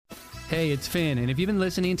Hey, it's Finn, and if you've been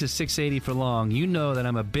listening to 680 for long, you know that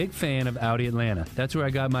I'm a big fan of Audi Atlanta. That's where I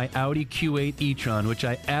got my Audi Q8 e-tron, which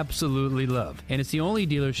I absolutely love. And it's the only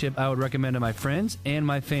dealership I would recommend to my friends and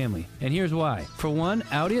my family. And here's why. For one,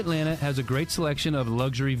 Audi Atlanta has a great selection of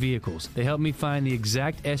luxury vehicles. They helped me find the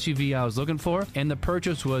exact SUV I was looking for, and the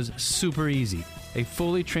purchase was super easy. A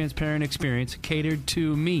fully transparent experience catered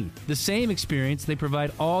to me. The same experience they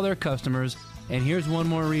provide all their customers. And here's one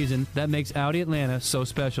more reason that makes Audi Atlanta so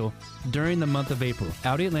special. During the month of April,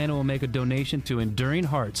 Audi Atlanta will make a donation to Enduring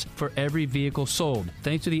Hearts for every vehicle sold.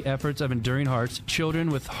 Thanks to the efforts of Enduring Hearts, children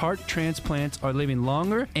with heart transplants are living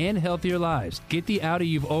longer and healthier lives. Get the Audi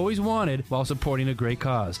you've always wanted while supporting a great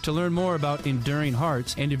cause. To learn more about Enduring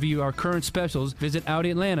Hearts and to view our current specials, visit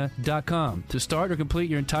AudiAtlanta.com. To start or complete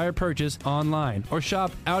your entire purchase online, or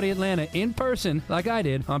shop Audi Atlanta in person like I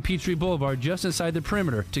did on Peachtree Boulevard just inside the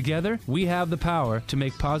perimeter. Together, we have the power to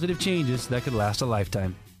make positive changes that could last a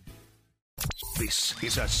lifetime. This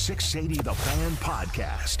is a 680 The Fan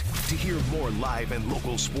podcast. To hear more live and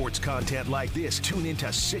local sports content like this, tune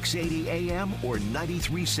into 680 AM or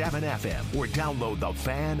 93.7 FM or download the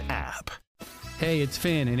Fan app. Hey, it's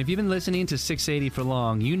Finn, and if you've been listening to 680 for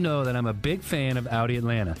long, you know that I'm a big fan of Audi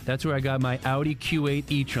Atlanta. That's where I got my Audi Q8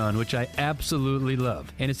 e-tron, which I absolutely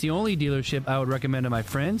love. And it's the only dealership I would recommend to my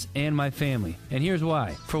friends and my family. And here's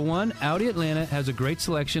why. For one, Audi Atlanta has a great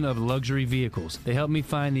selection of luxury vehicles. They helped me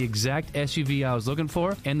find the exact SUV I was looking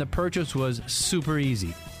for, and the purchase was super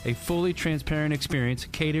easy. A fully transparent experience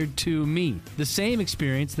catered to me. The same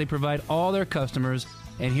experience they provide all their customers.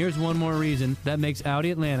 And here's one more reason that makes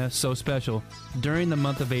Audi Atlanta so special. During the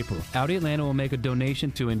month of April, Audi Atlanta will make a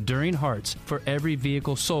donation to Enduring Hearts for every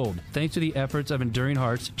vehicle sold. Thanks to the efforts of Enduring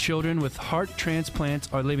Hearts, children with heart transplants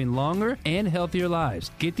are living longer and healthier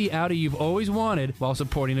lives. Get the Audi you've always wanted while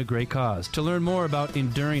supporting a great cause. To learn more about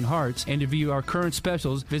Enduring Hearts and to view our current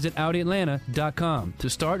specials, visit AudiAtlanta.com. To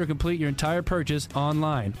start or complete your entire purchase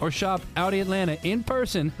online, or shop Audi Atlanta in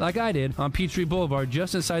person like I did on Peachtree Boulevard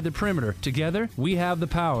just inside the perimeter. Together, we have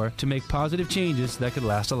the power to make positive changes that could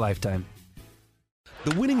last a lifetime.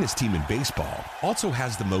 The winningest team in baseball also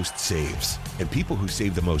has the most saves, and people who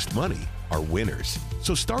save the most money are winners.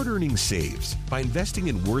 So start earning saves by investing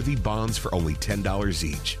in worthy bonds for only $10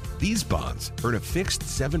 each. These bonds earn a fixed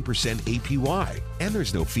 7% APY, and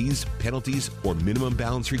there's no fees, penalties, or minimum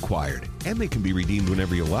balance required, and they can be redeemed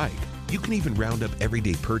whenever you like. You can even round up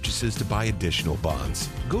everyday purchases to buy additional bonds.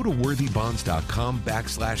 Go to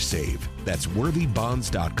worthybonds.com/save. That's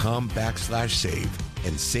worthybonds.com/save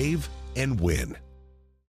and save and win.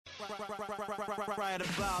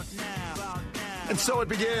 And so it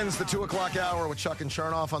begins, the 2 o'clock hour with Chuck and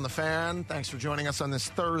Chernoff on the Fan. Thanks for joining us on this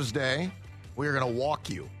Thursday. We are going to walk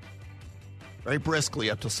you very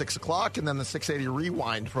briskly up till 6 o'clock, and then the 680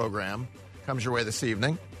 Rewind program comes your way this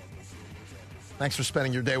evening. Thanks for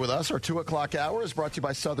spending your day with us. Our 2 o'clock hour is brought to you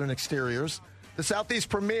by Southern Exteriors, the Southeast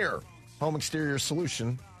premier home exterior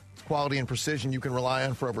solution. It's quality and precision you can rely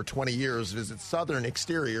on for over 20 years. Visit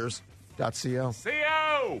southernexteriors.co.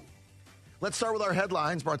 CO! Let's start with our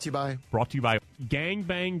headlines, brought to you by Gang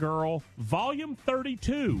Bang Girl, Volume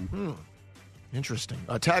 32. Interesting.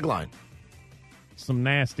 Tagline. Some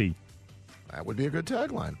nasty. That would be a good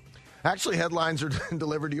tagline. Actually, headlines are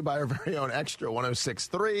delivered to you by our very own Extra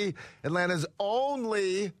 106.3, Atlanta's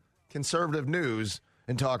only conservative news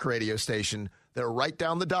and talk radio station. They're right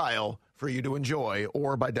down the dial for you to enjoy,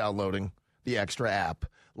 or by downloading the Extra app.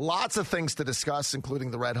 Lots of things to discuss, including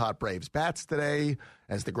the Red Hot Braves bats today,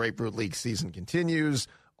 as the Grapefruit League season continues,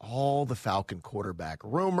 all the Falcon quarterback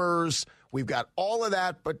rumors. We've got all of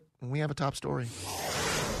that, but we have a top story.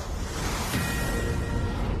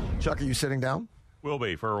 Chuck, are you sitting down? Will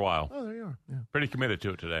be for a while. Oh, there you are. Yeah. Pretty committed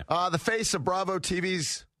to it today. The face of Bravo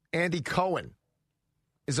TV's Andy Cohen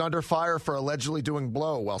is under fire for allegedly doing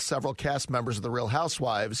blow, while several cast members of The Real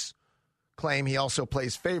Housewives claim he also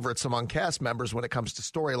plays favorites among cast members when it comes to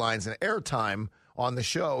storylines and airtime on the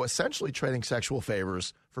show, essentially trading sexual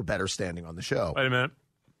favors for better standing on the show. Wait a minute.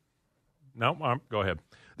 No, go ahead.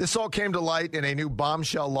 This all came to light in a new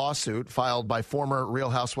bombshell lawsuit filed by former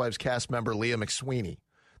Real Housewives cast member Leah McSweeney.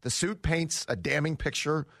 The suit paints a damning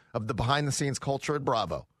picture of the behind-the-scenes culture at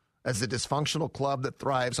Bravo as a dysfunctional club that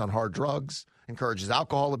thrives on hard drugs, encourages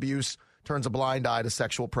alcohol abuse, turns a blind eye to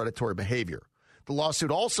sexual predatory behavior. The lawsuit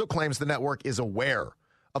also claims the network is aware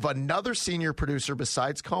of another senior producer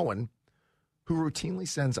besides Cohen who routinely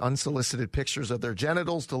sends unsolicited pictures of their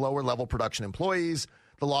genitals to lower-level production employees.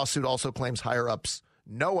 The lawsuit also claims higher-ups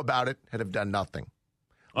know about it and have done nothing.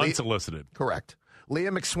 Unsolicited. Correct. Leah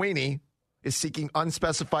McSweeney is seeking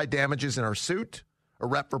unspecified damages in her suit. A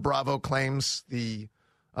rep for Bravo claims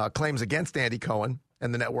against Andy Cohen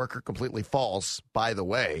and the network are completely false, by the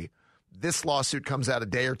way. This lawsuit comes out a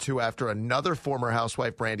day or two after another former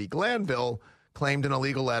housewife, Brandi Glanville, claimed in a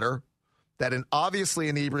legal letter that an obviously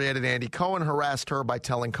inebriated Andy Cohen harassed her by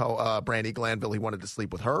telling Brandi Glanville he wanted to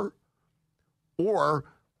sleep with her, or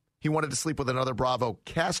he wanted to sleep with another Bravo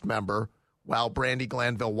cast member while Brandi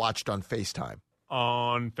Glanville watched on FaceTime.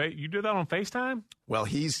 You do that on FaceTime? Well,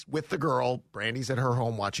 he's with the girl. Brandy's at her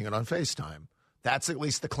home watching it on FaceTime. That's at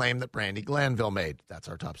least the claim that Brandi Glanville made. That's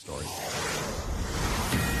our top story.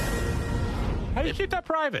 How do you keep that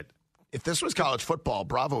private? If this was college football,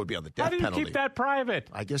 Bravo would be on the death penalty. How do you keep that private?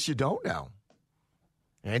 I guess you don't now.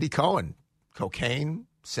 Andy Cohen, cocaine,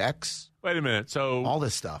 sex. Wait a minute. So all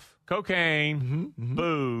this stuff. Cocaine,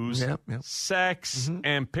 booze, sex,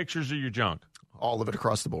 and pictures of your junk. All of it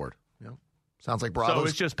across the board. Yeah. Sounds like Bravo. So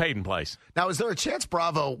it's just paid in place. Now, is there a chance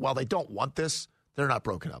Bravo, while they don't want this, they're not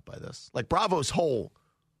broken up by this? Like Bravo's whole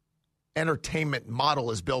entertainment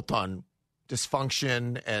model is built on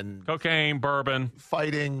dysfunction and cocaine, bourbon,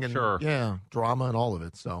 fighting, and drama and all of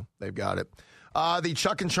it. So they've got it. The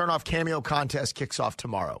Chuck and Chernoff cameo contest kicks off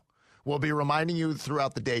tomorrow. We'll be reminding you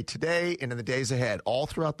throughout the day today and in the days ahead, all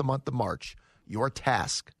throughout the month of March. Your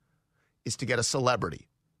task is to get a celebrity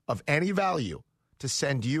of any value to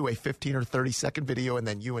send you a 15 or 30-second video, and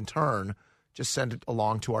then you, in turn, just send it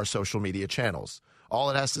along to our social media channels. All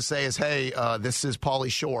it has to say is, hey, this is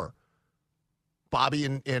Pauly Shore. Bobby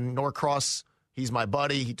in Norcross, he's my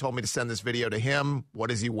buddy. He told me to send this video to him. What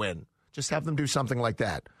does he win? Just have them do something like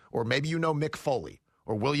that. Or maybe you know Mick Foley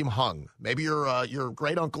or William Hung. Maybe your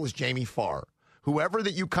great-uncle is Jamie Farr. Whoever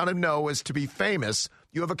that you kind of know is to be famous,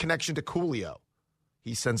 you have a connection to Coolio.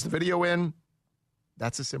 He sends the video in.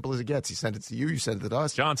 That's as simple as it gets. He sent it to you. You send it to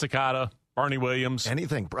us. John Cicada, Barney Williams.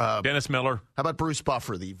 Anything. Dennis Miller. How about Bruce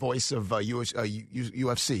Buffer, the voice of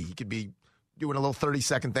UFC? He could be doing a little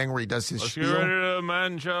 30-second thing where he does his spiel. Get rid of the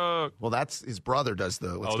man, Chuck. Well, that's his brother does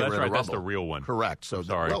the Let's Get that's Rid right. of That's Rumble. the real one. Correct. So,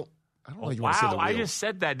 sorry. I don't know you want to say the real. I just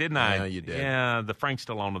said that, didn't I? Yeah, you did. Yeah, the Frank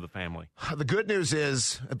Stallone of the family. The good news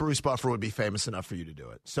is Bruce Buffer would be famous enough for you to do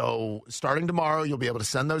it. So starting tomorrow, you'll be able to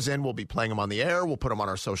send those in. We'll be playing them on the air. We'll put them on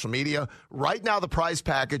our social media. Right now, the prize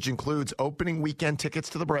package includes opening weekend tickets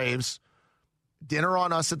to the Braves, dinner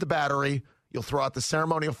on us at the Battery. You'll throw out the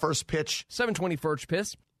ceremonial first pitch. 7:20 first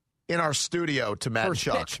pitch. In our studio to Matt and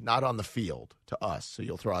Chuck, pitch. not on the field, to us. So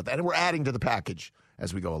you'll throw out that. And we're adding to the package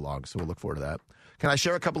as we go along, so we'll look forward to that. Can I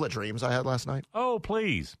share a couple of dreams I had last night? Oh,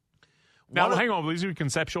 please. Now, hang on. These are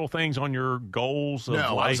conceptual things on your goals of life?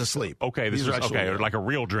 No, I was asleep. Okay, this is okay, like a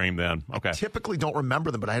real dream then. Okay. I typically don't remember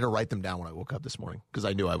them, but I had to write them down when I woke up this morning because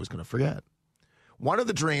I knew I was going to forget. One of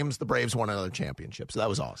the dreams, the Braves won another championship, so that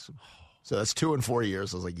was awesome. So that's 2 in 4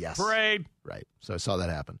 years. I was like, yes. Parade. Right. So I saw that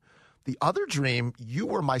happen. The other dream, you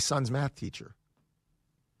were my son's math teacher.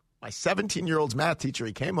 My 17-year-old's math teacher.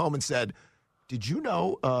 He came home and said, did you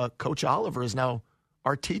know Coach Oliver is now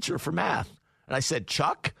our teacher for math? And I said,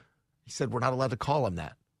 Chuck? He said, we're not allowed to call him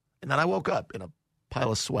that. And then I woke up in a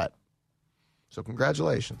pile of sweat. So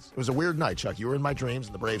congratulations. It was a weird night, Chuck. You were in my dreams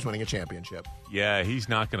and the Braves winning a championship. Yeah, he's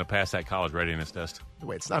not going to pass that college readiness test.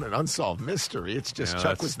 Wait, it's not an unsolved mystery. It's just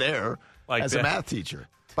Chuck was there as a math teacher.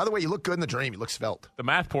 By the way, you look good in the dream. You look svelte. The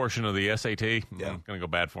math portion of the SAT, going to go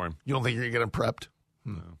bad for him. You don't think you're going to get him prepped?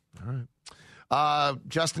 No. All right.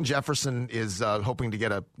 Justin Jefferson is hoping to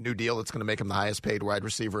get a new deal that's going to make him the highest paid wide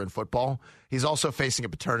receiver in football. He's also facing a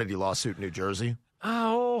paternity lawsuit in New Jersey.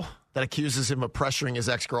 Oh. That accuses him of pressuring his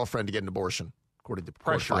ex-girlfriend to get an abortion, according to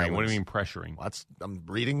court filings. Pressuring? What do you mean pressuring? Well, I'm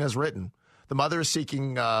reading as written. The mother is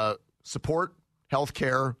seeking support, health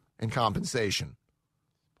care, and compensation.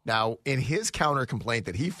 Now, in his counter complaint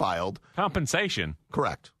that he filed. Compensation?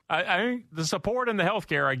 Correct. I the support and the health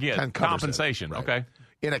care I get. Compensation. Right. Okay.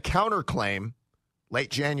 In a counterclaim, late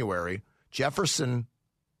January, Jefferson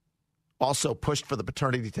also pushed for the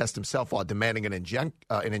paternity test himself while demanding an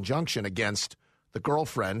injunction against the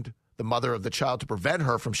girlfriend, the mother of the child, to prevent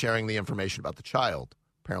her from sharing the information about the child.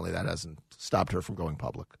 Apparently that hasn't stopped her from going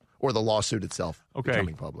public. Or the lawsuit itself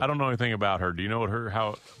becoming public. I don't know anything about her. Do you know what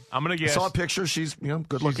how? I'm going to guess. I saw a picture. She's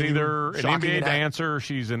good looking. She's either an NBA dancer.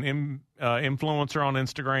 She's an influencer on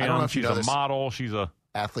Instagram. I don't know if she's a model. She's a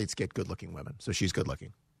athletes get good looking women, so she's good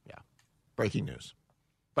looking. Yeah, breaking news.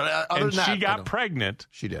 But other than that, she got pregnant.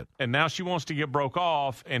 She did, and now she wants to get broke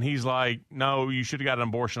off. And he's like, "No, you should have got an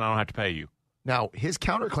abortion. I don't have to pay you." Now, his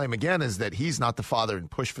counterclaim, again, is that he's not the father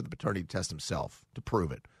and pushed for the paternity test himself to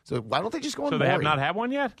prove it. So why don't they just go on Maury? So they have not had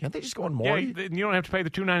one yet? Can't they just go on Maury? Yeah, you don't have to pay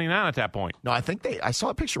the $2.99 at that point. No, I think I saw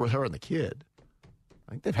a picture with her and the kid.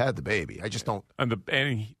 I think they've had the baby. I just don't. And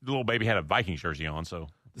the little baby had a Vikings jersey on, so.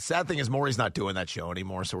 The sad thing is Maury's not doing that show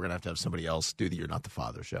anymore, so we're going to have somebody else do the You're Not the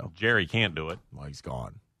Father show. Jerry can't do it. Well, he's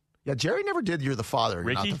gone. Yeah, Jerry never did You're the Father, You're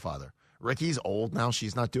Ricky? Not the Father. Ricky's old now.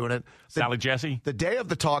 She's not doing it. Sally Jesse? The day of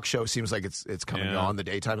the talk show seems like it's coming on, the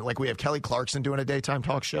daytime. Like we have Kelly Clarkson doing a daytime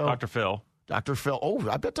talk show. Dr. Phil. Dr. Phil. Oh,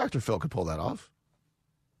 I bet Dr. Phil could pull that off.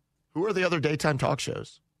 Who are the other daytime talk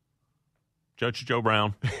shows? Judge Joe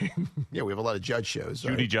Brown. Yeah, we have a lot of judge shows.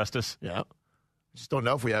 Judy right? Justice. Yeah. Just don't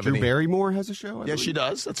know if we have Drew any. Barrymore has a show? Yeah, she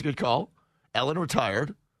does. That's a good call. Ellen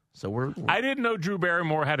retired. So we're I didn't know Drew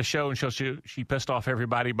Barrymore had a show, and she pissed off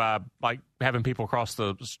everybody by like having people cross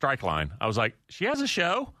the strike line. I was like, she has a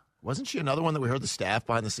show? Wasn't she another one that we heard the staff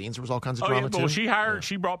behind the scenes? There was all kinds of drama too. Well,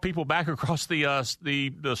 she brought people back across the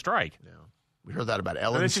strike. Yeah, we heard that about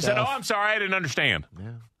Ellen. And then she said, "Oh, I'm sorry, I didn't understand."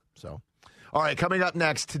 Yeah. So, all right, coming up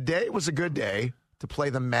next. Today was a good day to play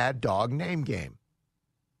the Mad Dog name game.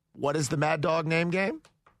 What is the Mad Dog name game?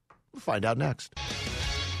 We'll find out next.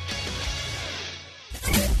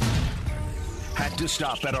 Had to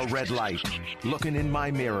stop at a red light. Looking in my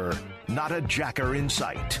mirror, not a jacker in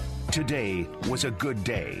sight. Today was a good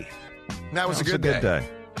day. That was a good day.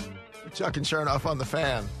 Chuck and Chernoff on the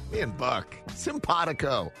Fan. Me and Buck.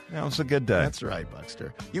 Simpatico. That was a good day. That's right,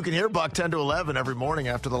 Buckster. You can hear Buck 10 to 11 every morning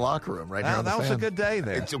after the locker room right here on the That was Fan. a good day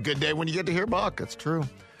there. It's a good day when you get to hear Buck. That's true.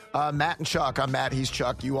 Matt and Chuck. I'm Matt. He's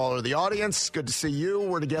Chuck. You all are the audience. Good to see you.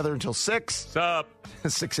 We're together until 6. What's up?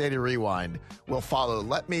 680 Rewind will follow.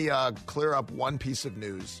 Let me clear up one piece of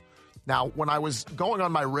news. Now, when I was going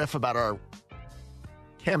on my riff about our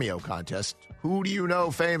cameo contest, who do you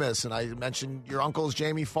know famous? And I mentioned your uncle's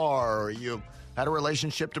Jamie Farr, or you had a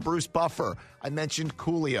relationship to Bruce Buffer. I mentioned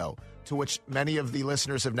Coolio, to which many of the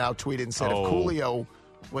listeners have now tweeted and said if Coolio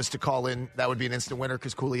was to call in, that would be an instant winner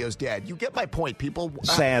because Coolio's dead. You get my point, people.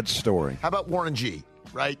 Sad story. How about Warren G,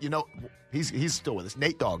 right? You know, he's still with us.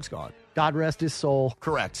 Nate Dogg's gone. God rest his soul.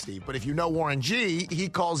 Correct, Steve. But if you know Warren G, he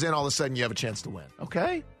calls in, all of a sudden you have a chance to win.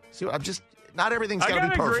 Okay? See, I'm just, not everything's got to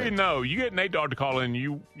be perfect. Agree, no. You get Nate Dogg to call in,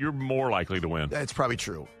 you're more likely to win. That's probably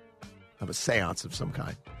true. Have a seance of some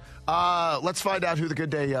kind. Let's find out who the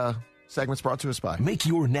Good Day segment's brought to us by. Make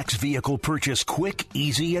your next vehicle purchase quick,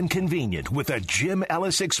 easy, and convenient with a Jim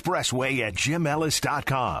Ellis Expressway at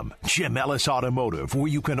JimEllis.com. Jim Ellis Automotive, where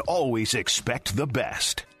you can always expect the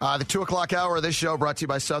best. The 2 o'clock hour of this show brought to you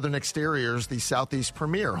by Southern Exteriors, the Southeast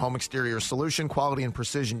premier home exterior solution. Quality and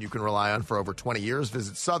precision you can rely on for over 20 years.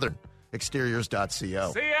 Visit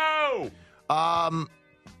southernexteriors.co. CO!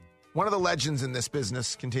 One of the legends in this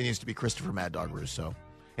business continues to be Christopher Mad Dog Russo.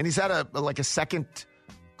 And he's had a second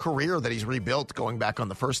career that he's rebuilt going back on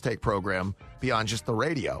the First Take program beyond just the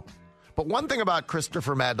radio. But one thing about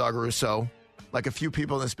Christopher Mad Dog Russo, like a few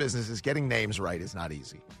people in this business, is getting names right is not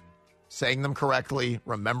easy. Saying them correctly,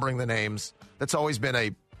 remembering the names, that's always been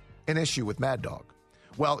an issue with Mad Dog.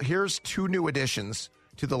 Well, here's 2 new additions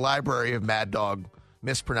to the library of Mad Dog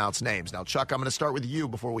mispronounced names. Now, Chuck, I'm going to start with you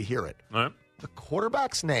before we hear it. All right. The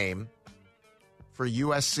quarterback's name for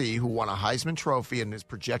USC, who won a Heisman Trophy and is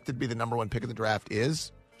projected to be the number 1 pick in the draft,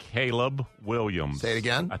 is? Caleb Williams. Say it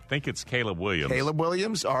again. I think it's Caleb Williams. Caleb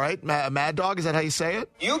Williams. All right. Mad Dog, is that how you say it?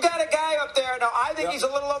 You got a guy up there. Now, I think he's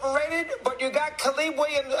a little overrated, but you got Caleb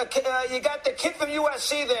Williams. You got the kid from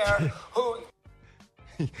USC there who...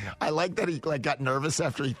 I like that he got nervous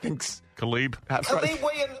after he thinks... Caleb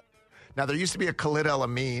Williams. Now, there used to be a Khalid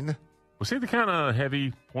El-Amin. Was he the kind of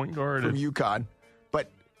heavy point guard? From UConn. But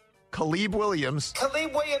Caleb Williams...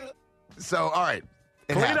 So, all right.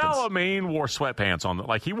 Khalid El-Amin wore sweatpants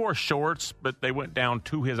on. He wore shorts, but they went down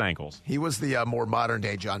to his ankles. He was the more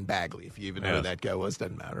modern-day John Bagley, if you even know who that guy was.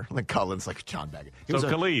 Doesn't matter. Like Cullen's like John Bagley.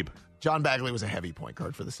 Caleb. John Bagley was a heavy point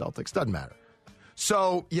guard for the Celtics. Doesn't matter.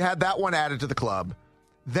 So you had that one added to the club.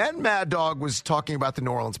 Then Mad Dog was talking about the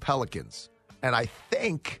New Orleans Pelicans. And I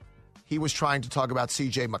think he was trying to talk about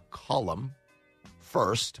C.J. McCollum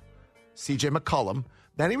first. C.J. McCollum.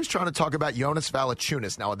 Then he was trying to talk about Jonas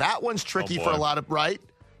Valanciunas. Now, that one's tricky for a lot of, right?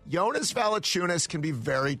 Jonas Valanciunas can be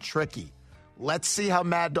very tricky. Let's see how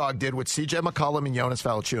Mad Dog did with C.J. McCollum and Jonas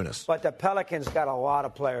Valanciunas. But the Pelicans got a lot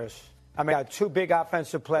of players. I mean, got 2 big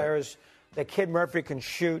offensive players. The kid Murphy can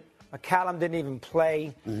shoot. McCallum didn't even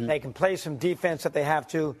play. Mm-hmm. They can play some defense if they have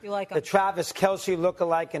to. You like the Travis Kelce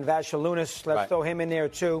lookalike and Valanciunas. Let's throw him in there,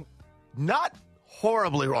 too. Not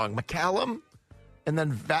horribly wrong. McCallum and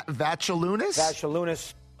then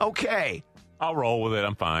Valanciunas? Okay. I'll roll with it.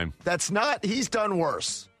 I'm fine. He's done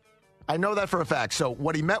worse. I know that for a fact. So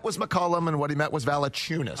what he meant was McCollum and what he meant was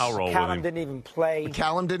Valanciunas. I'll roll with him. McCallum didn't even play.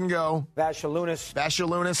 McCallum didn't go.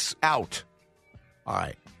 Valanciunas out. All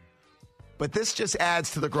right. But this just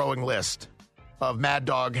adds to the growing list of Mad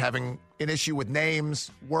Dog having an issue with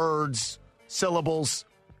names, words, syllables.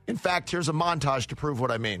 In fact, here's a montage to prove what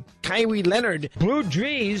I mean. Kyrie Leonard, Blue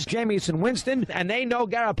Drees, Jamison Winston, and they know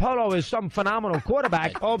Garoppolo is some phenomenal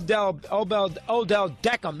quarterback. Odell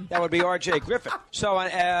Beckham. That would be R.J. Griffin.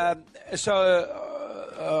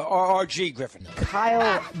 R.G. Griffin.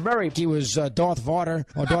 Kyle Murray. He was Darth Vader,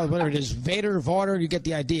 or whatever it is, Vader, you get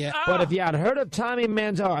the idea. But if you had heard of Tommy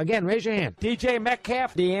Manziel, again, raise your hand. DJ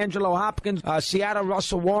Metcalf, D'Angelo Hopkins, Seattle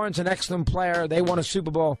Russell Warren's an excellent player. They won a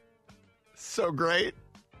Super Bowl. So great.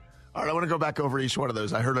 All right, I want to go back over each one of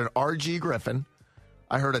those. I heard an R.G. Griffin.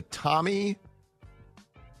 I heard a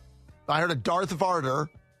Darth Vader,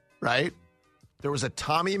 right? There was a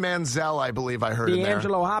Tommy Manziel, I believe I heard in there.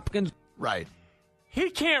 D'Angelo Hopkins. Right.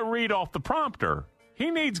 He can't read off the prompter. He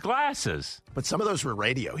needs glasses. But some of those were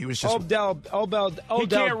radio. He was just Odell He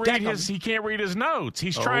can't read his notes.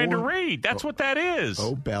 He's trying to read. That's what that is.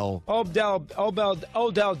 Odell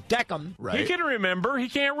Beckham. Right. He can remember. He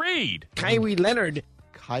can't read. Kyrie Leonard.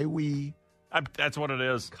 That's what it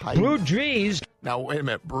is. Blue Drees. Now, wait a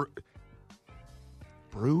minute. Brew?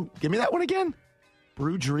 Give me that one again.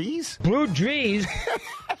 Brew Drees? Blue Drees.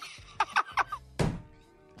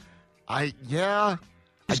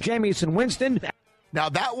 Jamison Winston. Now,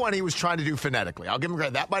 that one he was trying to do phonetically. I'll give him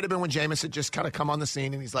credit. That might have been when Jameis had just kind of come on the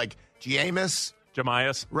scene, and he's like, Jamias.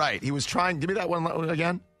 Right. He was trying. Give me that one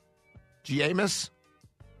again. Jameis.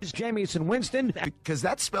 Jamison Winston. Because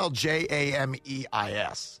that's spelled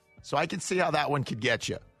Jameis. So I can see how that one could get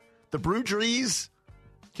you. The Brew Drees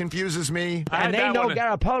confuses me. And they know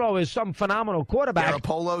Garoppolo is some phenomenal quarterback.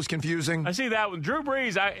 Garoppolo's confusing. I see that one. Drew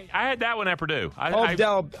Brees, I had that one at Purdue.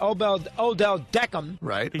 Odell Beckham.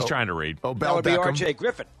 Right. He's trying to read. That would be R.J.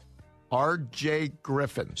 Griffin. R.J.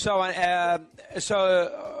 Griffin.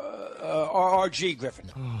 R.G. Griffin.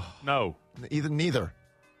 No. Neither.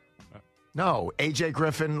 No. A.J.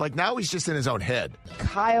 Griffin. Like, now he's just in his own head.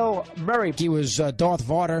 Kyle Murray. He was Darth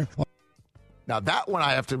Vader. Now, that one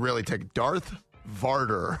I have to really take. Darth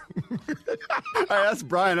Vader. I asked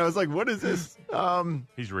Brian, I was like, what is this?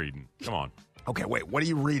 He's reading. Come on. Okay, wait. What are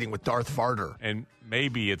you reading with Darth Vader? And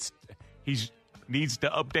maybe he needs to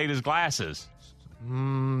update his glasses.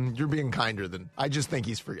 You're being kinder than I just think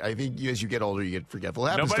he's. I think as you get older, you get forgetful.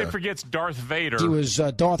 Nobody forgets Darth Vader. He was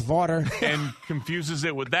Darth Vader, and confuses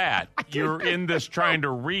it with that. You're in this trying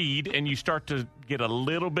to read, and you start to get a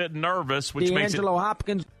little bit nervous, which makes it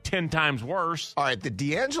Hopkins 10 times worse. All right, the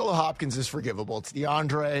D'Angelo Hopkins is forgivable. It's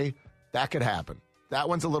DeAndre. That could happen. That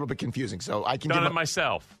one's a little bit confusing, so I can done it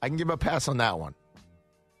myself. I can give a pass on that one.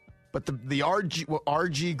 But the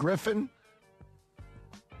RG Griffin,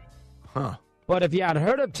 huh? But if you had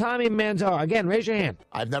heard of Tommy Manziel, again, raise your hand.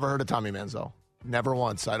 I've never heard of Tommy Manziel. Never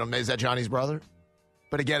once. I don't know. Is that Johnny's brother?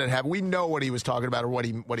 But again, we know what he was talking about or what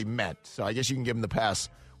he meant. So I guess you can give him the pass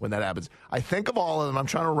when that happens. I think of all of them. I'm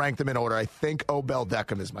trying to rank them in order. I think Odell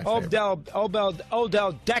Beckham is my favorite.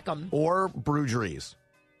 Odell Beckham. Or Brew Drees.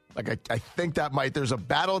 Like, I think that might. There's a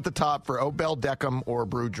battle at the top for Odell Beckham or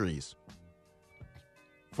Brew Drees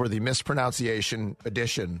for the mispronunciation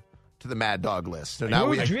addition to the Mad Dog list. So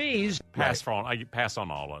now I pass on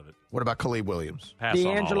all of it. What about Khalid Williams?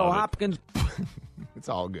 D'Angelo Hopkins. It's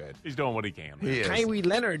all good. He's doing what he can. He is. Kyrie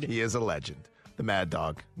Leonard. He is a legend. The Mad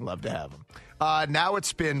Dog. Love to have him. Now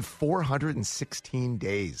it's been 416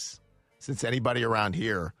 days since anybody around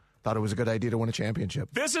here thought it was a good idea to win a championship.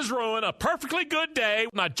 This is ruined a perfectly good day.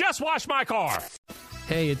 I just washed my car.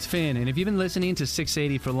 Hey, it's Finn, and if you've been listening to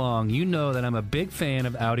 680 for long, you know that I'm a big fan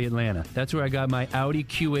of Audi Atlanta. That's where I got my Audi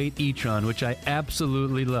Q8 e-tron, which I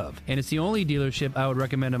absolutely love. And it's the only dealership I would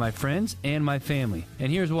recommend to my friends and my family.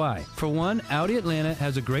 And here's why. For one, Audi Atlanta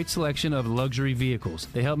has a great selection of luxury vehicles.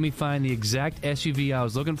 They helped me find the exact SUV I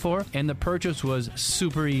was looking for, and the purchase was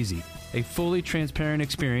super easy. A fully transparent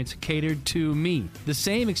experience catered to me. The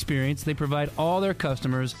same experience they provide all their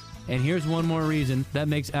customers. And here's one more reason that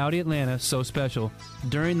makes Audi Atlanta so special.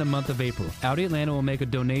 During the month of April, Audi Atlanta will make a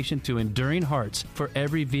donation to Enduring Hearts for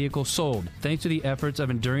every vehicle sold. Thanks to the efforts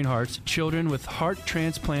of Enduring Hearts, children with heart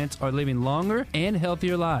transplants are living longer and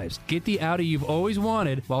healthier lives. Get the Audi you've always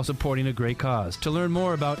wanted while supporting a great cause. To learn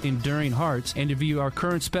more about Enduring Hearts and to view our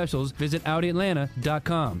current specials, visit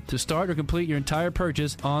AudiAtlanta.com. To start or complete your entire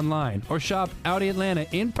purchase online, or shop Audi Atlanta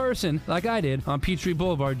in person like I did on Peachtree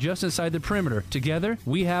Boulevard just inside the perimeter. Together,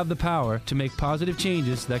 we have the power to make positive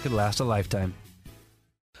changes that could last a lifetime.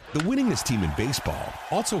 The winningest team in baseball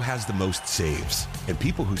also has the most saves, and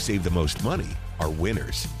people who save the most money are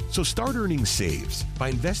winners. So start earning saves by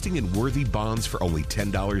investing in worthy bonds for only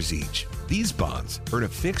 $10 each. These bonds earn a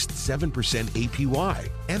fixed 7% APY,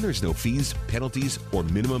 and there's no fees, penalties, or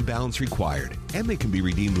minimum balance required, and they can be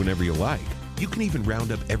redeemed whenever you like. You can even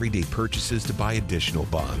round up everyday purchases to buy additional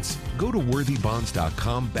bonds. Go to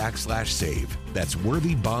worthybonds.com/save. That's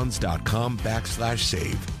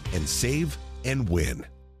worthybonds.com/save. And save and win.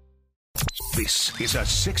 This is a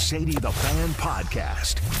 680 The Fan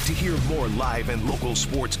podcast. To hear more live and local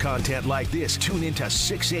sports content like this, tune into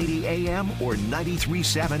 680 AM or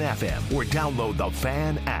 93.7 FM or download the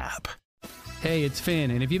Fan app. Hey, it's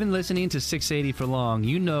Finn, and if you've been listening to 680 for long,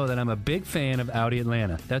 you know that I'm a big fan of Audi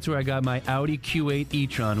Atlanta. That's where I got my Audi Q8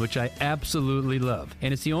 e-tron, which I absolutely love.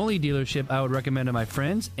 And it's the only dealership I would recommend to my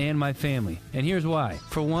friends and my family. And here's why.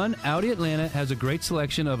 For one, Audi Atlanta has a great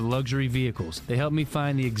selection of luxury vehicles. They helped me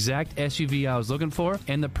find the exact SUV I was looking for,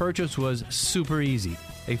 and the purchase was super easy.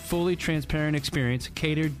 A fully transparent experience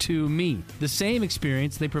catered to me. The same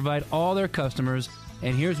experience they provide all their customers.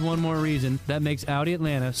 And here's one more reason that makes Audi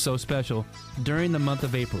Atlanta so special. During the month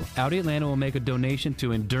of April, Audi Atlanta will make a donation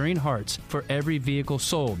to Enduring Hearts for every vehicle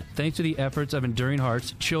sold. Thanks to the efforts of Enduring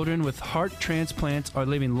Hearts, children with heart transplants are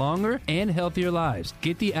living longer and healthier lives.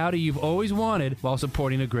 Get the Audi you've always wanted while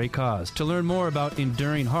supporting a great cause. To learn more about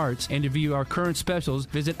Enduring Hearts and to view our current specials,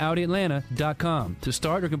 visit AudiAtlanta.com. To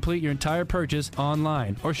start or complete your entire purchase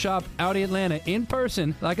online, or shop Audi Atlanta in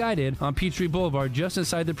person like I did on Peachtree Boulevard just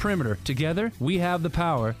inside the perimeter. Together, we have the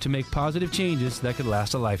power to make positive changes that could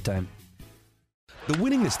last a lifetime. The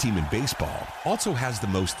winningest team in baseball also has the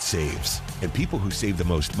most saves, and people who save the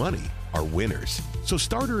most money are winners. So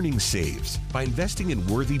start earning saves by investing in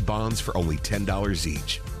worthy bonds for only $10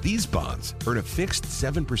 each. These bonds earn a fixed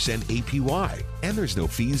 7% APY, and there's no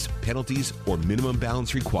fees, penalties, or minimum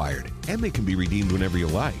balance required, and they can be redeemed whenever you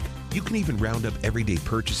like. You can even round up everyday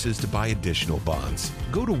purchases to buy additional bonds.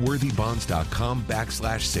 Go to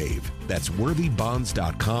worthybonds.com/save. That's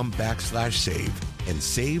worthybonds.com/save. And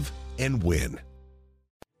save and win.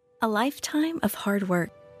 A lifetime of hard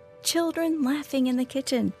work. Children laughing in the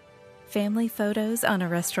kitchen. Family photos on a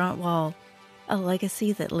restaurant wall. A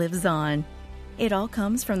legacy that lives on. It all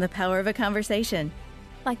comes from the power of a conversation.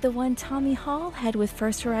 Like the one Tommy Hall had with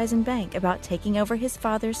First Horizon Bank about taking over his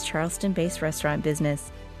father's Charleston-based restaurant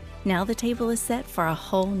business. Now the table is set for a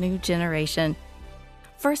whole new generation.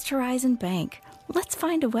 First Horizon Bank. Let's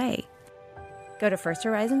find a way. Go to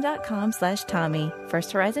firsthorizon.com/Tommy.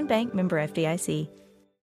 First Horizon Bank, member FDIC.